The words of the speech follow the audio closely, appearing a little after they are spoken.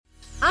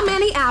I'm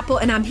Annie Apple,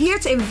 and I'm here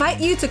to invite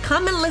you to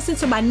come and listen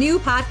to my new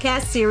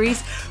podcast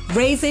series,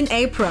 Raising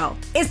a Pro.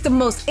 It's the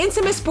most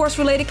intimate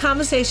sports-related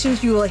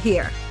conversations you will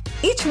hear.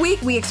 Each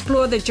week, we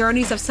explore the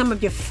journeys of some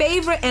of your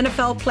favorite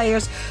NFL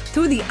players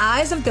through the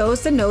eyes of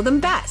those that know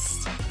them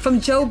best. From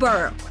Joe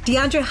Burrow,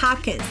 DeAndre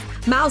Hopkins,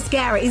 Myles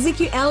Garrett,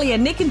 Ezekiel Elliott,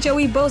 Nick and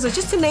Joey Bosa,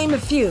 just to name a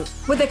few.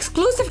 With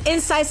exclusive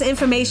insights and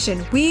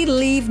information, we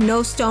leave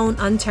no stone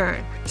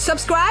unturned.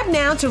 Subscribe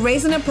now to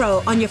Raising a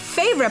Pro on your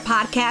favorite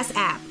podcast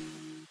app.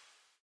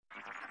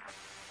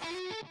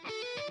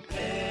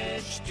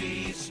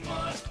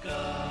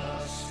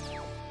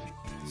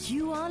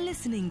 You are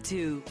listening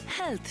to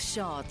Health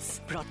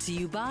Shots, brought to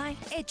you by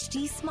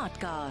HT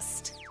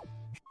Smartcast.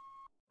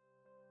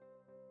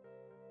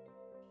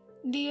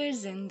 Dear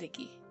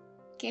जिंदगी,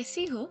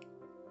 कैसी हो?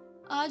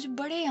 आज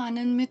बड़े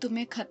आनंद में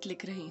तुम्हें खत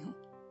लिख रही हूँ.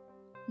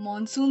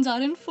 Monsoons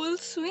are in full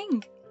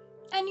swing,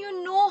 and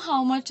you know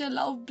how much I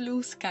love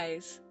blue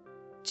skies.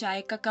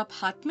 चाय का कप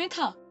हाथ में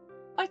था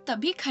और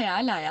तभी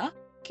ख्याल आया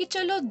कि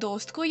चलो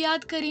दोस्त को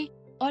याद करें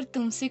और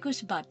तुमसे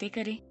कुछ बातें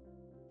करें.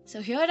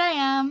 So here I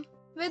am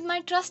with my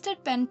trusted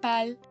pen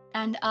pal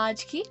and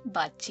आज की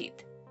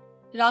बातचीत.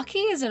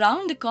 Rakhi is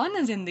around the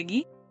corner,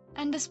 जिंदगी,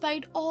 and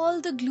despite all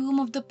the gloom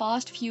of the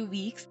past few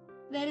weeks,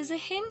 there is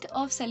a hint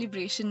of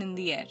celebration in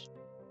the air.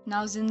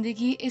 Now,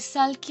 जिंदगी इस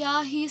साल क्या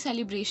ही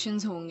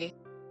celebrations होंगे?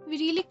 We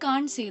really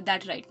can't say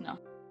that right now.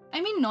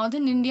 I mean,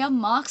 Northern India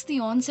marks the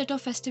onset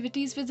of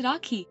festivities with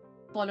Rakhi,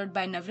 followed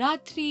by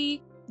Navratri,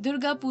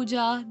 Durga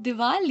Puja,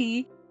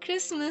 Diwali,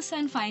 Christmas,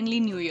 and finally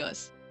New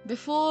Year's,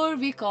 before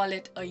we call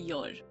it a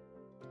year.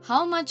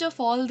 How much of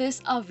all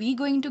this are we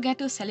going to get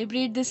to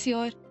celebrate this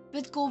year,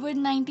 with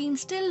COVID-19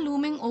 still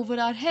looming over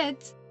our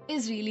heads,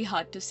 is really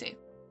hard to say.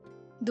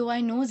 Though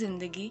I know,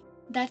 Zindagi,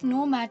 that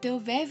no matter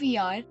where we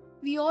are,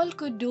 we all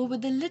could do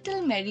with a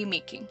little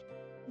merrymaking.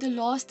 The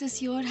loss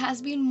this year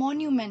has been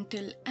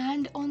monumental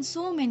and on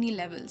so many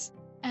levels,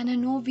 and I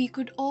know we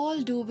could all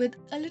do with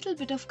a little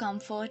bit of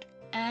comfort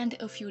and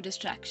a few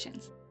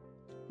distractions.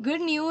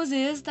 Good news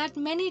is that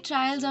many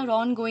trials are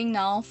ongoing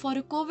now for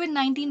a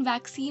COVID-19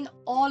 vaccine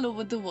all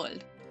over the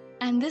world,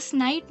 and this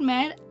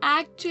nightmare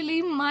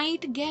actually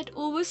might get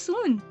over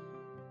soon.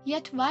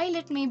 Yet while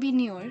it may be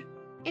near,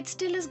 it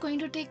still is going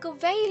to take a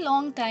very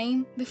long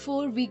time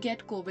before we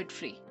get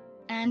COVID-free.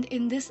 And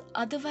in this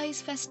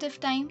otherwise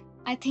festive time,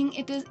 I think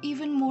it is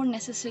even more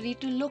necessary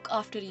to look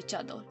after each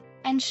other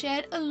and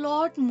share a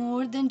lot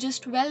more than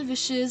just well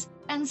wishes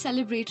and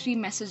celebratory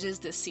messages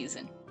this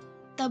season.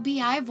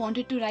 Tabhi I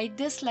wanted to write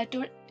this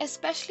letter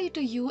especially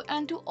to you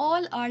and to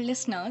all our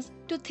listeners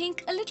to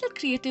think a little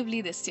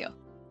creatively this year.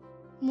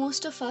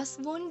 Most of us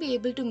won't be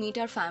able to meet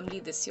our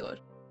family this year,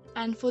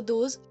 and for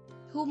those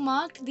who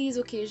marked these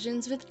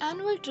occasions with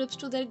annual trips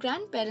to their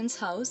grandparents'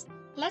 house,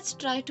 let's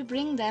try to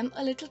bring them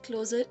a little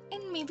closer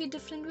in maybe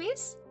different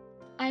ways.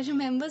 I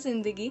remember,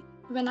 Zindagi,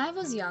 when I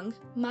was young,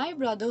 my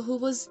brother, who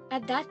was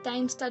at that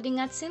time studying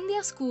at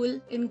Scindia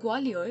School in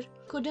Gwalior,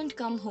 couldn't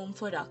come home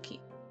for Rakhi.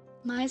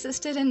 My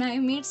sister and I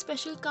made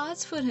special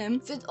cards for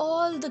him with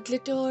all the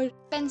glitter,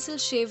 pencil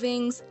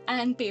shavings,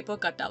 and paper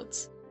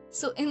cutouts.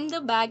 So in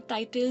the bag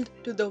titled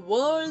 "To the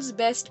World's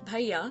Best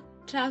Bhaiya"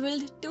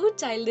 travelled 2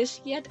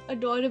 childish yet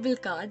adorable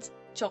cards,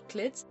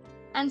 chocolates,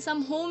 and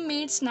some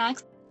homemade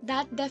snacks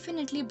that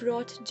definitely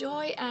brought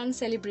joy and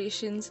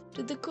celebrations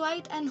to the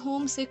quiet and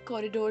homesick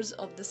corridors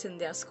of the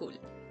Scindia School.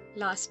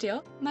 Last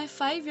year, my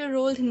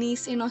 5-year-old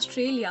niece in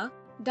Australia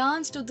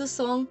danced to the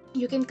song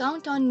 "You Can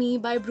Count on Me"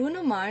 by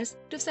Bruno Mars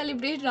to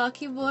celebrate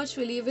Rakhi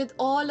virtually with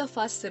all of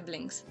us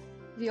siblings.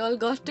 We all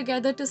got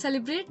together to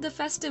celebrate the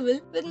festival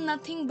with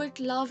nothing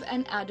but love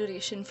and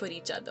adoration for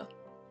each other.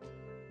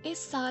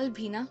 इस साल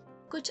भी ना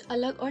कुछ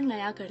अलग और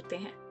नया करते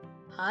हैं.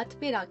 हाथ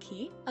पे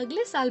राखी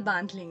अगले साल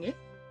बांध लेंगे.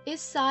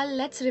 इस साल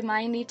let's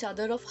remind each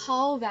other of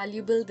how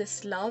valuable this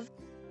love,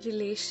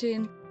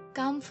 relation,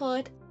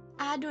 comfort,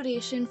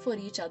 adoration for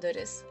each other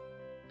is.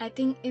 I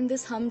think in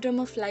this humdrum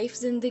of life,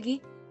 Zindagi,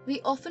 we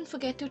often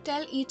forget to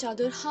tell each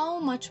other how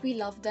much we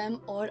love them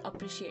or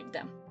appreciate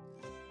them.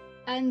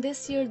 And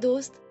this year,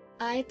 dost,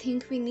 I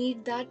think we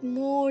need that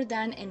more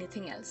than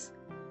anything else.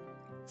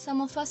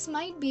 Some of us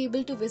might be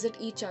able to visit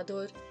each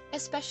other,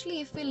 especially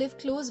if we live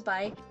close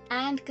by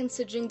and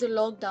considering the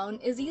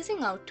lockdown is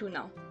easing out too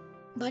now.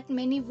 But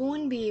many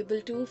won't be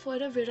able to for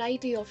a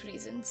variety of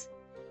reasons.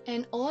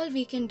 And all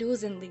we can do,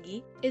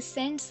 Zindagi, is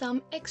send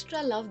some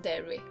extra love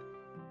their way.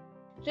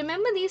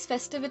 Remember, these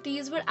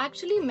festivities were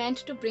actually meant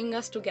to bring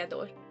us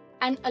together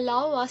and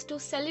allow us to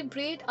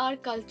celebrate our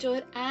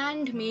culture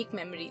and make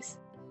memories.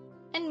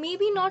 And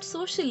maybe not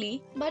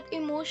socially, but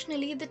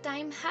emotionally, the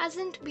time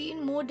hasn't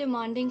been more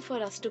demanding for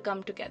us to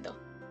come together.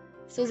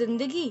 So,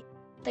 Zindagi,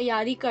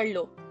 तैयारी कर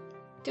लो.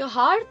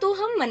 त्योहार तो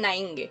हम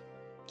मनाएंगे,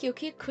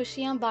 क्योंकि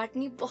खुशियाँ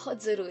बांटनी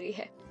बहुत ज़रूरी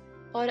है.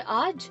 और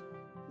आज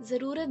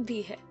ज़रूरत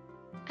भी है.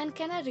 And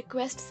can I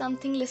request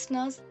something,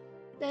 listeners?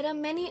 There are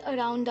many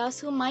around us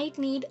who might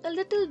need a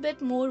little bit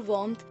more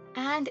warmth,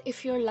 and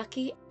if you're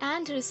lucky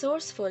and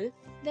resourceful,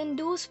 then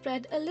do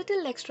spread a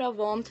little extra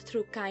warmth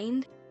through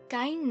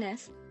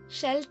kindness,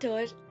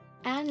 shelter,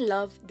 and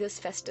love this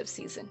festive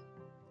season.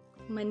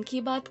 मन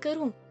की बात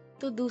करूं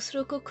तो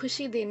दूसरों को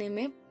खुशी देने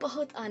में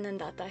बहुत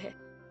आनंद आता है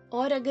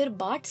और अगर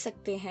बांट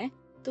सकते हैं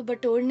तो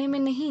बटोरने में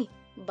नहीं,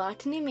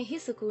 बांटने में ही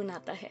सुकून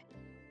आता है.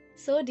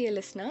 So dear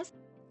listeners,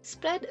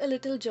 spread a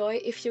little joy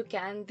if you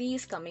can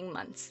these coming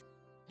months.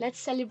 Let's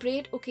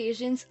celebrate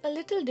occasions a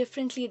little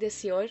differently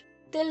this year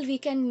till we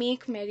can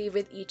make merry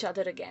with each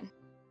other again.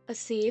 A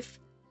safe,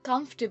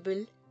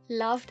 comfortable,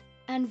 loved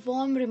and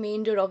warm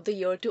remainder of the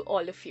year to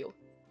all of you.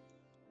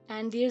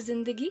 And dear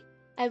Zindagi,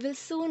 I will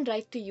soon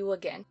write to you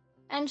again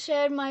and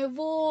share my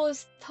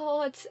woes,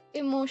 thoughts,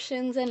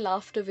 emotions and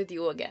laughter with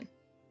you again.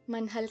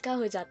 मन हल्का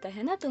हो जाता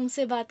है ना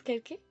तुमसे बात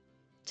करके.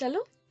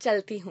 चलो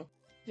चलती हूँ.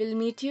 We'll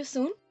meet you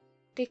soon.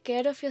 Take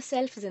care of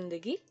yourself,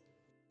 Zindagi.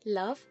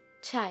 Love,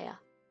 Chaya.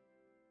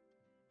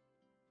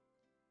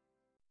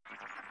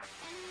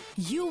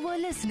 You were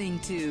listening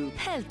to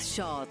Health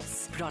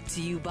Shots, brought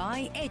to you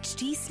by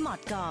HT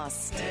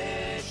Smartcast.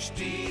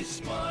 HT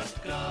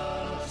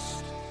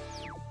Smartcast.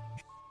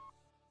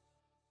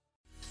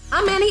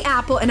 I'm Annie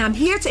Apple, and I'm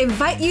here to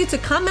invite you to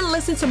come and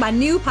listen to my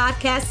new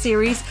podcast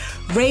series,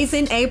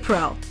 Raising a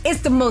Pro.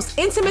 It's the most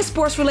intimate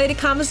sports-related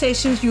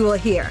conversations you will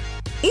hear.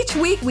 Each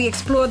week, we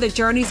explore the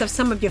journeys of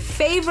some of your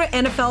favorite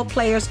NFL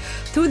players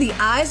through the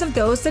eyes of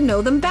those that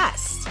know them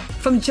best.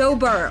 From Joe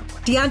Burrow,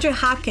 DeAndre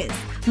Hopkins,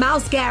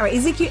 Myles Garrett,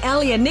 Ezekiel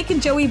Elliott, Nick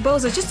and Joey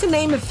Bosa, just to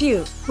name a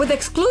few. With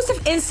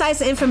exclusive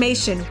insights and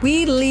information,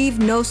 we leave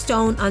no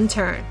stone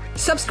unturned.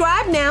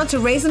 Subscribe now to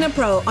Raising a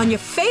Pro on your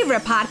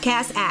favorite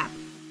podcast app.